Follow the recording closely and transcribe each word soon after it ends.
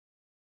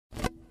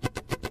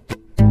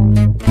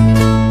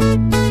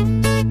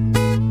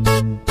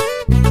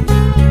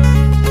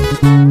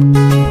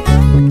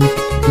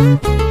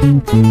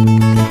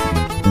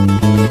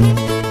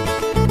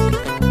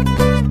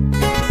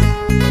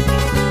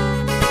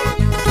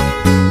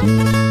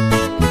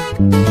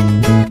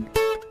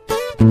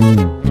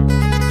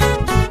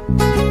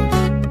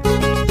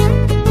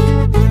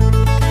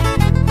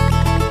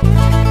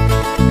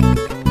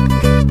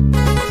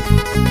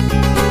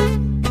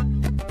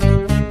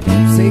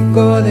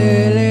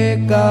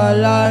Psicodelica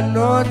la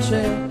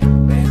noche,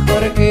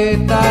 mejor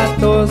quita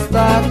tus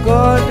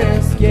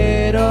tacones.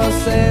 Quiero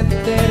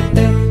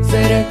sentirte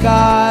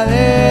cerca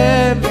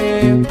de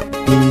mí.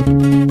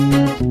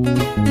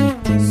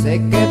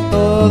 Sé que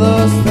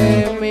todos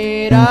te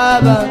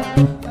miraban,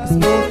 las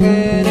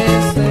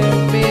mujeres te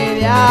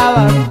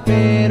envidiaban,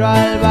 pero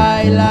al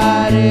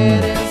bailar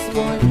eres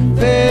muy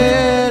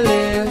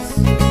feliz.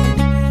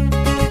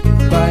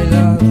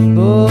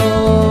 Bailando,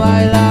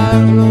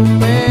 bailando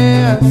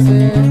me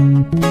hace.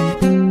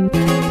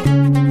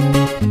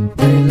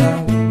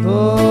 Bailando,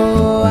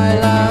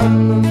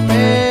 bailando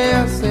me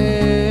hace.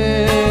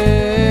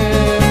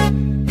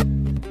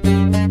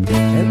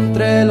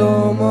 Entre el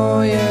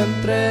humo y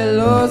entre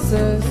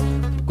luces,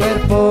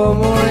 cuerpo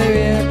muy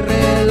bien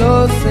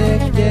reluce.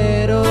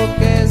 Quiero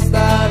que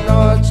esta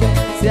noche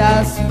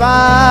seas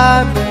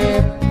para mí.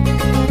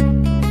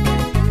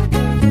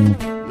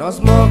 Nos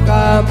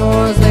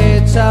mojamos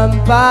de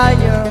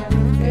champaña.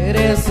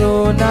 Eres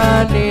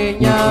una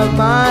niña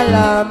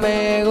mala.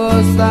 Me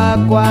gusta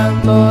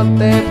cuando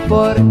te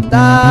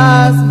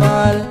portas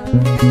mal.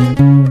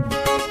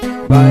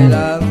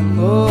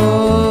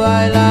 Bailando,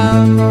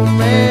 bailando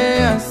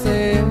me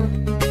hace.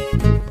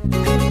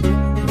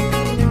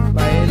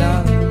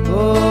 Bailando,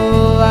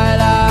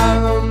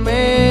 bailando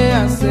me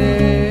hace.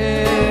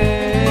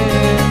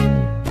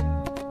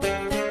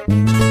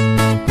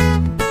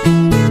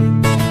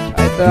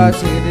 Ahí está,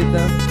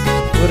 chiquitita,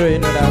 puro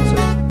ignorancia.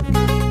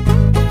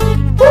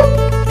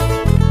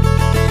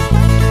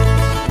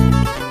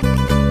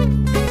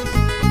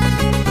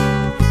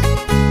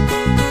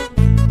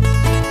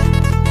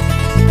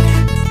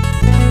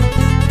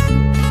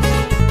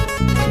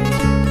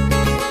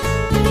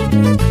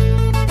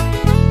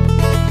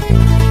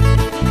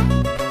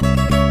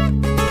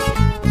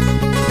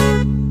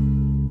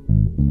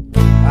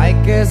 Hay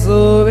que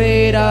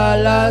subir a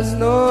las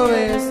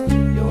nubes,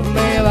 yo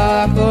me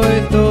bajo y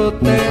tú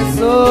te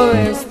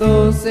subes.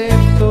 Tu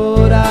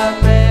cintura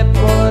me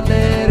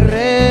pone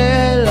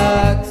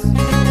relax.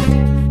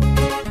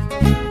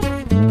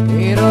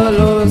 Miro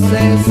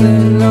luces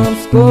en lo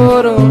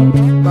oscuro,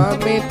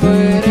 mami tú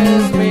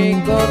eres mi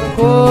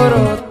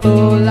conjuro.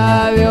 Tus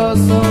labios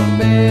son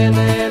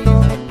veneno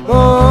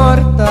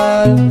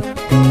mortal.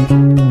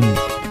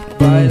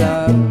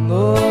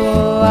 Bailando,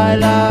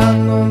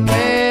 bailando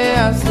me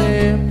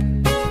hace.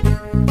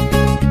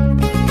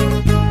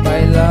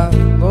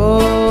 Bailando,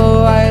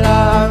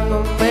 bailando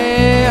me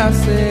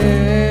hace.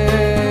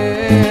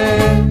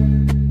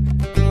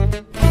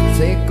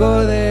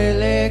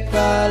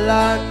 Psicodelica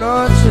la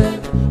noche,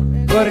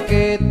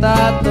 porque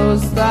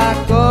tus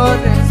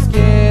tacones.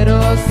 Quiero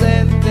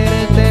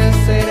sentirte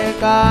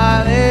cerca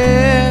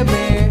de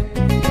mí.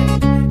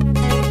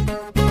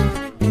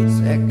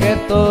 Sé que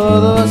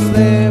todos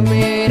te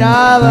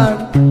miraban,